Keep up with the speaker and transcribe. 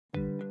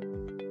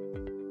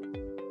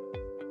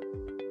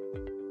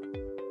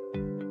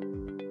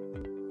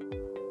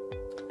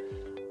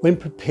When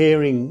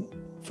preparing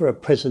for a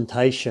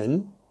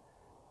presentation,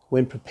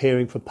 when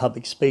preparing for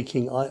public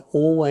speaking, I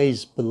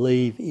always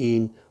believe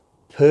in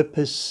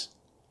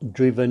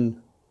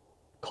purpose-driven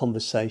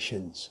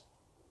conversations.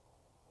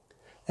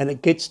 And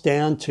it gets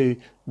down to,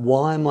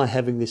 why am I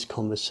having this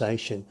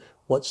conversation?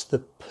 What's the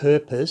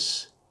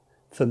purpose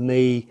for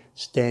me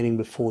standing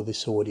before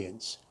this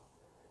audience?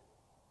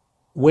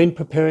 When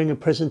preparing a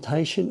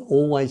presentation,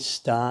 always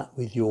start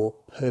with your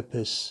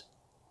purpose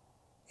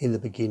in the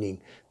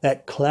beginning.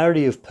 That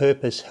clarity of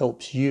purpose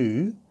helps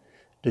you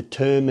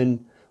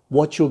determine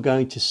what you're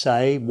going to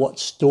say, what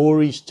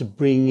stories to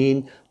bring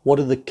in, what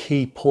are the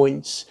key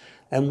points,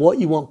 and what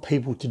you want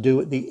people to do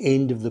at the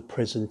end of the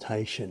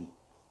presentation.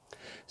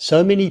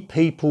 So many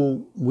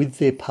people with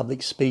their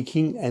public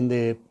speaking and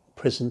their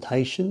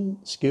presentation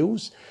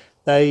skills,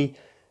 they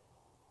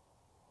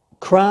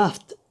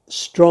craft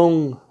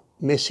strong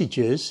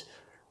messages,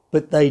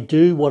 but they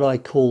do what I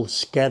call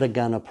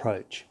scattergun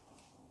approach.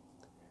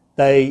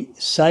 They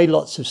say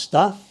lots of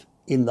stuff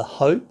in the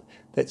hope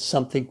that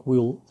something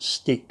will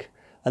stick.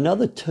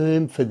 Another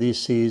term for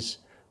this is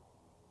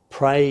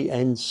pray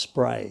and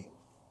spray.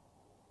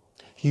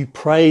 You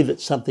pray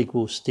that something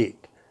will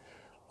stick.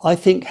 I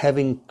think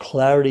having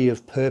clarity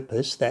of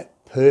purpose,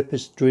 that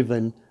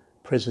purpose-driven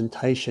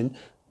presentation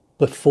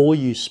before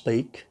you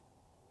speak,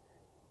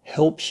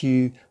 helps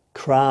you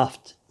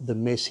craft the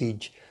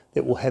message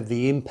that will have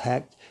the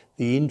impact,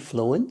 the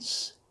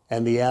influence,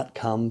 and the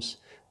outcomes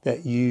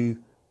that you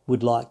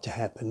would like to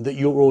happen, that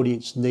your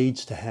audience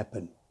needs to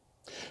happen.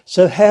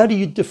 So how do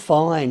you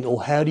define,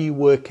 or how do you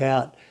work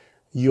out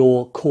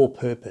your core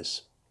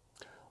purpose?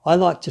 I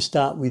like to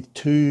start with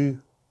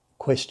two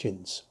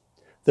questions.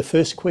 The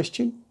first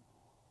question: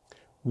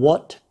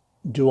 what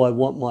do I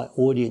want my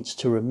audience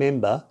to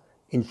remember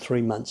in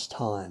 3 months'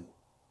 time?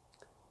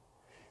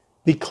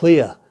 Be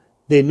clear,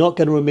 they're not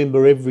going to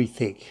remember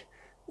everything.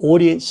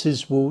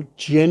 Audiences will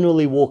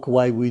generally walk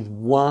away with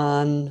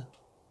one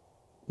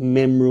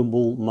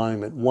memorable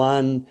moment,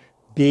 one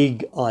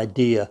big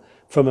idea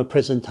from a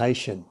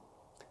presentation.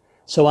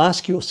 So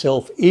ask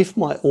yourself, if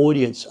my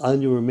audience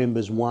only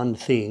remembers one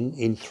thing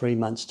in 3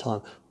 months'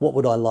 time, what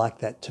would I like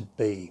that to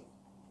be?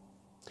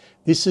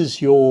 This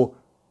is your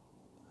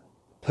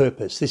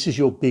purpose. This is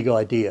your big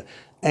idea.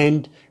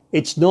 And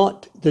it's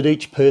not that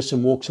each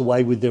person walks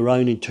away with their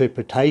own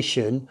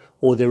interpretation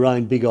or their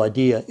own big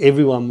idea.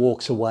 Everyone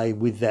walks away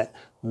with that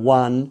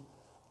one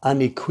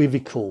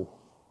unequivocal,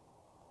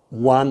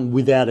 one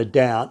without a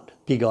doubt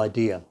big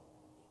idea.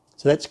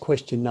 So that's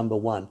question number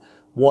one.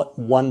 What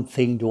one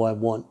thing do I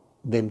want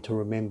them to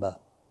remember?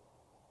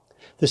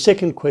 The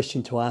second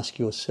question to ask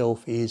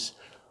yourself is,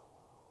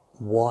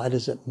 why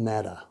does it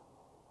matter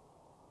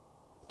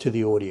to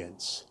the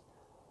audience?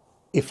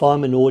 If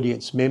I'm an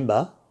audience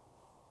member,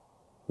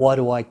 why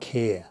do I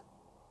care?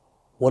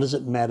 What does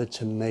it matter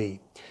to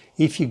me?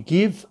 If you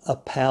give a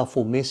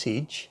powerful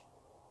message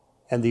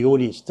and the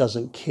audience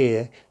doesn't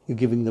care, you're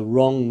giving the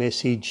wrong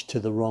message to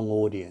the wrong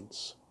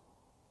audience.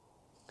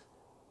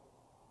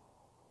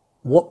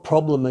 What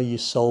problem are you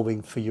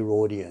solving for your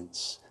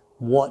audience?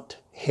 What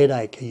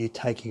headache are you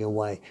taking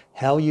away?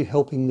 How are you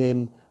helping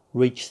them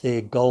reach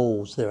their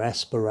goals, their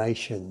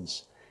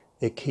aspirations,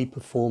 their key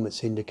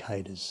performance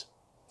indicators?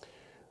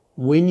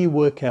 When you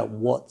work out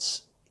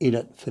what's in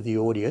it for the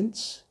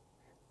audience,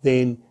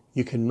 then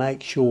you can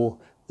make sure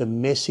the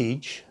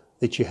message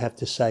that you have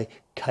to say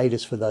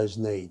caters for those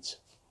needs.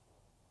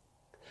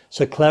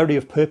 So clarity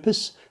of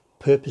purpose,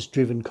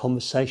 purpose-driven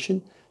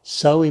conversation,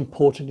 so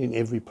important in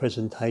every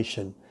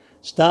presentation.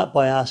 Start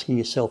by asking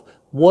yourself,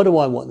 what do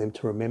I want them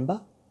to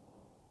remember?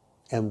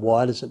 And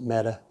why does it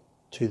matter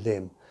to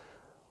them?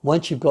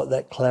 Once you've got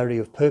that clarity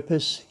of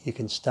purpose, you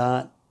can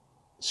start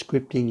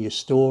scripting your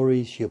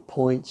stories, your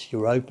points,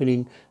 your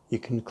opening,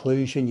 your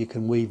conclusion. You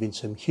can weave in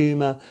some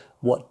humour,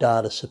 what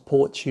data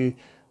supports you.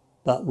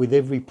 But with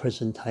every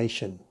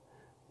presentation,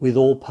 with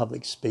all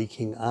public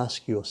speaking,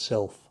 ask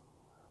yourself,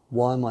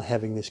 why am I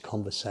having this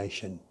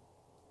conversation?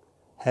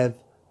 Have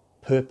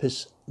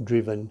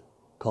purpose-driven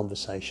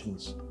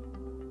conversations.